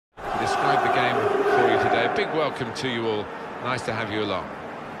a big welcome to you all. Nice to have you along.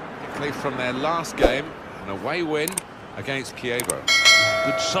 Particularly from their last game, an away win against Kievo.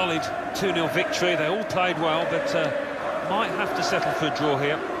 Good solid 2-0 victory. They all played well, but might have to settle for a draw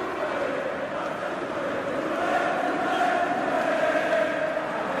here.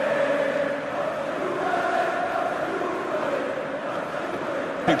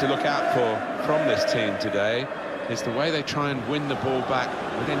 Thing to look out for from this team today is the way they try and win the ball back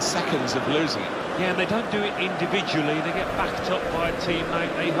within seconds of losing it. Yeah, and they don't do it individually. They get backed up by a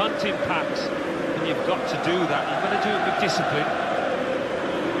teammate. They hunt in packs, and you've got to do that. You've got to do it with discipline.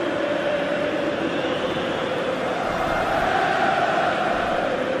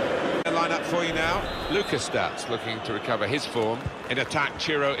 Line up for you now. Lucas starts looking to recover his form. In attack,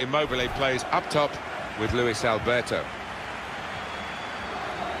 Ciro Immobile plays up top with Luis Alberto.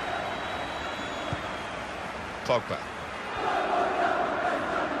 Pogba.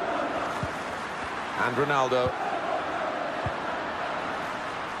 And Ronaldo.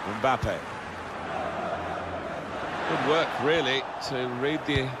 Mbappe. Good work, really, to read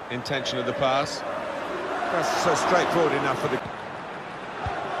the intention of the pass. That's so straightforward enough for the...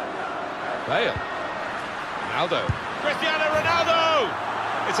 Bale. Ronaldo. Cristiano Ronaldo!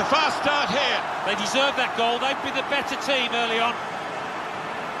 It's a fast start here. They deserve that goal. They've been the better team early on.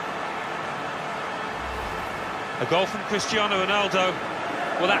 A goal from Cristiano Ronaldo.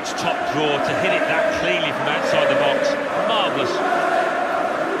 Well, that's top draw to hit it that cleanly from outside the box. Marvellous.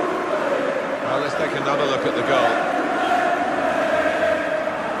 Well, let's take another look at the goal.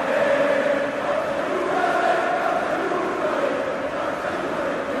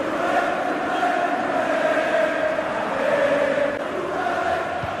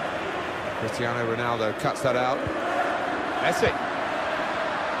 Cristiano Ronaldo cuts that out. Messi.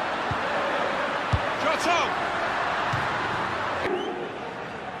 Shot on!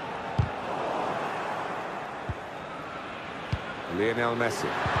 Lionel Messi.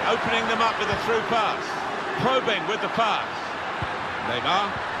 Opening them up with a through pass. Probing with the pass. Neymar.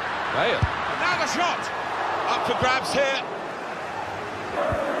 Bale. And now the shot! Up for grabs here.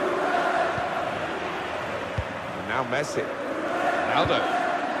 And now Messi. Ronaldo.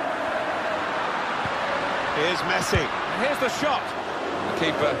 Here's Messi. And here's the shot. And the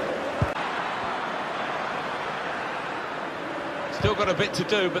keeper. Still got a bit to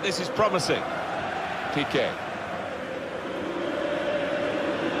do, but this is promising. Piqué.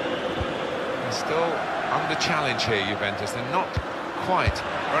 They're still under challenge here, Juventus. They're not quite.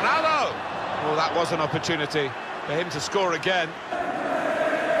 Ronaldo! Well, that was an opportunity for him to score again.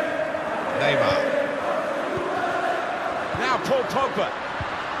 Neymar. Now Paul Pogba.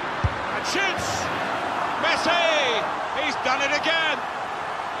 And shoots! Messi! He's done it again!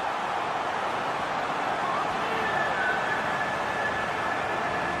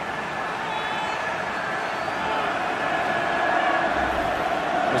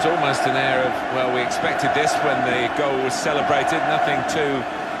 It was almost an air of, well, we expected this when the goal was celebrated, nothing too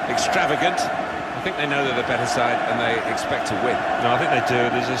extravagant. I think they know they're the better side and they expect to win. No, I think they do.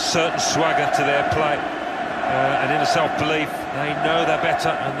 There's a certain swagger to their play and inner self-belief. They know they're better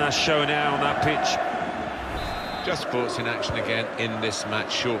and they're showing it out on that pitch. Just sports in action again in this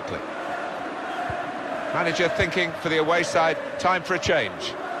match shortly. Manager thinking for the away side, time for a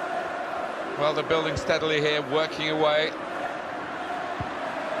change. Well, they're building steadily here, working away.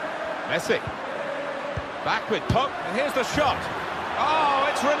 Messi. Back with Pogba, and here's the shot. Oh,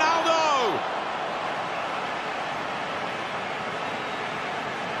 it's Ronaldo!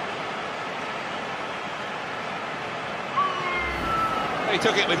 He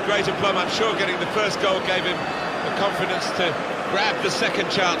took it with great aplomb. I'm sure getting the first goal gave him the confidence to grab the second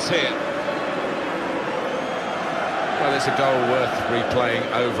chance here. Well, it's a goal worth replaying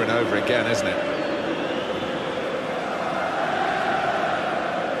over and over again, isn't it?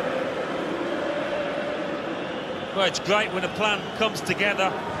 Well, it's great when a plan comes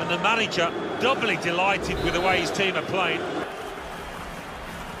together and the manager doubly delighted with the way his team are playing.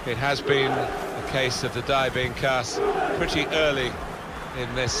 It has been a case of the die being cast pretty early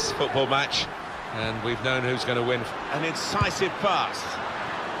in this football match, and we've known who's going to win. An incisive pass.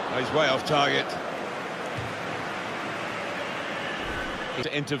 Oh, he's way off target.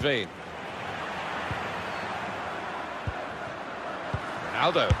 To intervene.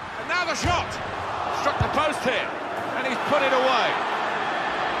 Ronaldo. And now the shot! Struck the post here, and he's put it away.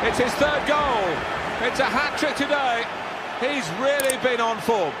 It's his third goal. It's a hat-trick today. He's really been on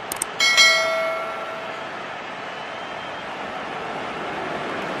form.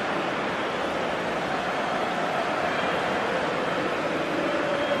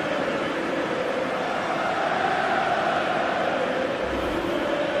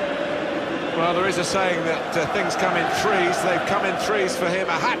 Well, there is a saying that things come in threes. They've come in threes for him,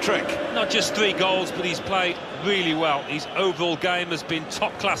 a hat-trick. Not just 3 goals, but he's played really well. His overall game has been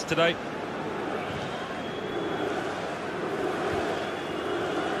top class today.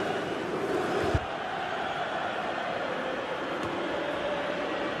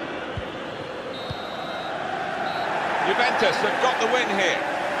 Juventus have got the win here.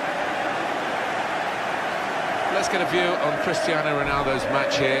 Let's get a view on Cristiano Ronaldo's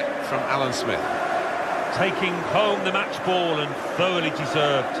match here from Alan Smith. Taking home the match ball and thoroughly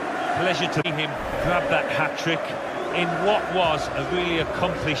deserved. Pleasure to see him grab that hat-trick in what was a really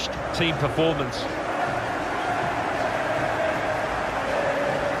accomplished team performance.